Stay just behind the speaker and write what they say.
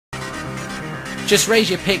Just raise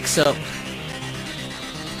your picks up.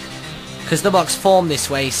 Because the blocks form this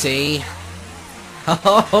way, see?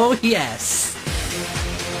 Oh, yes.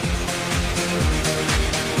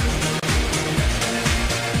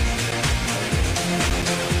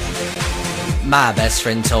 My best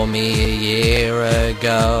friend told me a year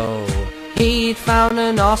ago he'd found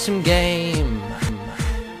an awesome game.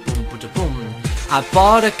 I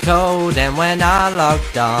bought a code and when I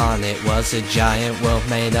logged on it was a giant world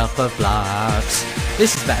made up of blocks.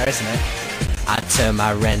 This is better, isn't it? I turned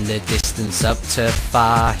my render distance up to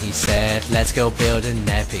 4. He said, let's go build an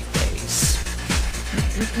epic base.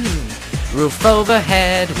 Roof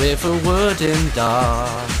overhead with a wooden door.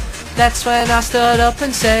 That's when I stood up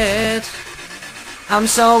and said, I'm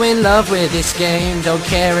so in love with this game, don't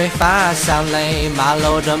care if I sound lame. I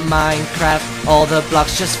load up Minecraft, all the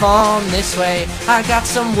blocks just form this way. I got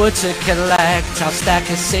some wood to collect, I'll stack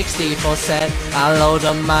a 64 set. I load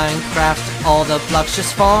up Minecraft, all the blocks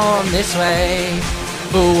just form this way.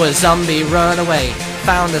 Ooh, a zombie, run away,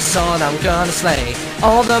 found a sword I'm gonna slay.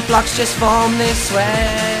 All the blocks just form this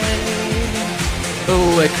way.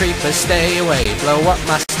 Ooh, a creeper, stay away, blow up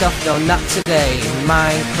my stuff, no not today.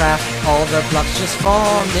 Minecraft, all the blocks just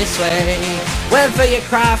form this way. Whether you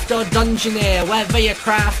craft or dungeoneer, whether you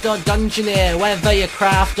craft or dungeoneer, whether you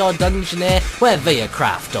craft or dungeoneer, whether you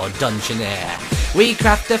craft or dungeoneer. We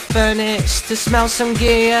craft a furnace to smell some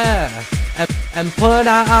gear, and put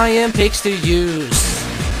our iron picks to use.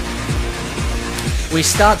 We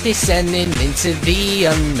start descending into the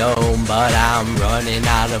unknown, but I'm running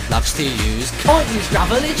out of blocks to use. Can't use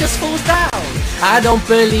gravel, it just falls down. I don't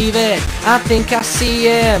believe it, I think I see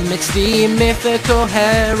him. It's the mythical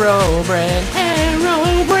Herobrine.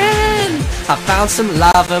 Herobrine! I found some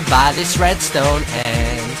lava by this redstone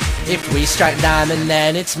end. If we strike diamond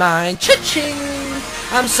then it's mine. Cha-ching!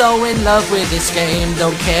 I'm so in love with this game,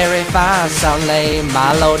 don't care if I sound lame.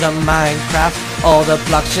 I load up Minecraft, all the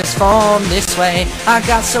blocks just form this way. I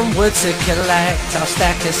got some wood to collect, I'll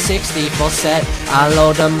stack a 64 set. I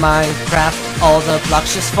load up Minecraft, all the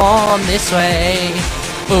blocks just form this way.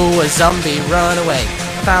 Ooh, a zombie, run away,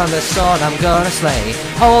 found a sword I'm gonna slay.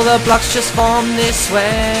 All the blocks just form this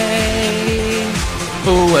way.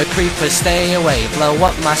 Ooh, a creeper, stay away, blow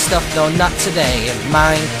up my stuff, no not today. In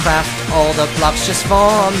Minecraft, all the blocks just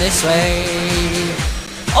form this way.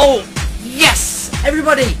 Oh, yes!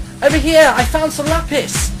 Everybody, over here, I found some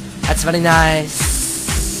lapis. That's very nice.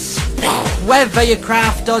 Whether you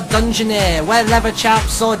craft or dungeoneer, wear leather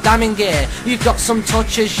chaps or diamond gear, you've got some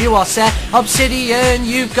touches, you are set. Obsidian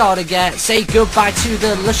you've gotta get. Say goodbye to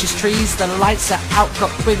the luscious trees, the lights are out, got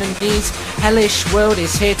quivering knees. Hellish world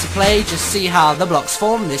is here to play, just see how the blocks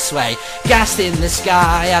form this way. Gas in the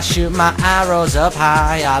sky, I shoot my arrows up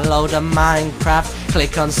high. I load a Minecraft,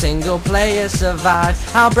 click on single player survive.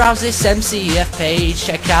 I'll browse this MCF page,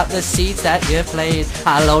 check out the seeds that you've played.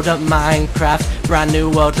 I load up Minecraft, brand new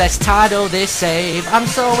world, let's title this save. I'm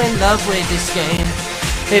so in love with this game.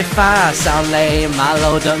 If I sound lame, I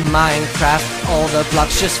load up Minecraft, all the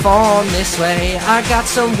blocks just form this way. I got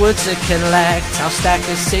some wood to collect, I'll stack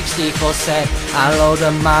a 64 set. I load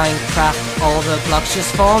up Minecraft, all the blocks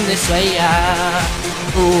just form this way, yeah.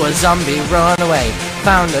 Ooh, a zombie, run away,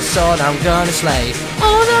 found a sword I'm gonna slay.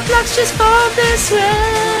 All the blocks just form this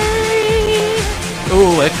way.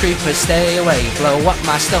 Ooh, a creeper, stay away, blow up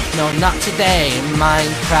my stuff, no not today.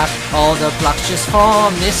 Minecraft, all the blocks just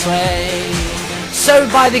form this way. So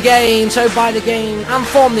by the game, I'm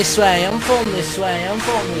formed this way, I'm formed this way, I'm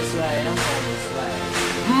formed this way, I'm formed this way.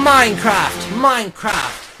 Minecraft,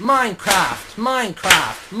 Minecraft, Minecraft,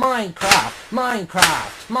 Minecraft, Minecraft,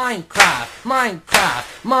 Minecraft, Minecraft, Minecraft,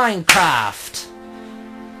 Minecraft.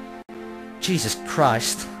 Jesus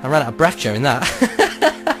Christ, I ran out of breath during that.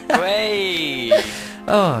 Way.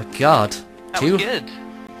 Oh God. That was good.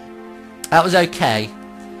 That was okay.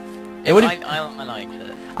 It would have. I liked it.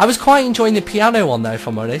 I was quite enjoying the piano one though, if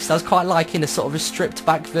I'm honest. I was quite liking a sort of a stripped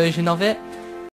back version of it.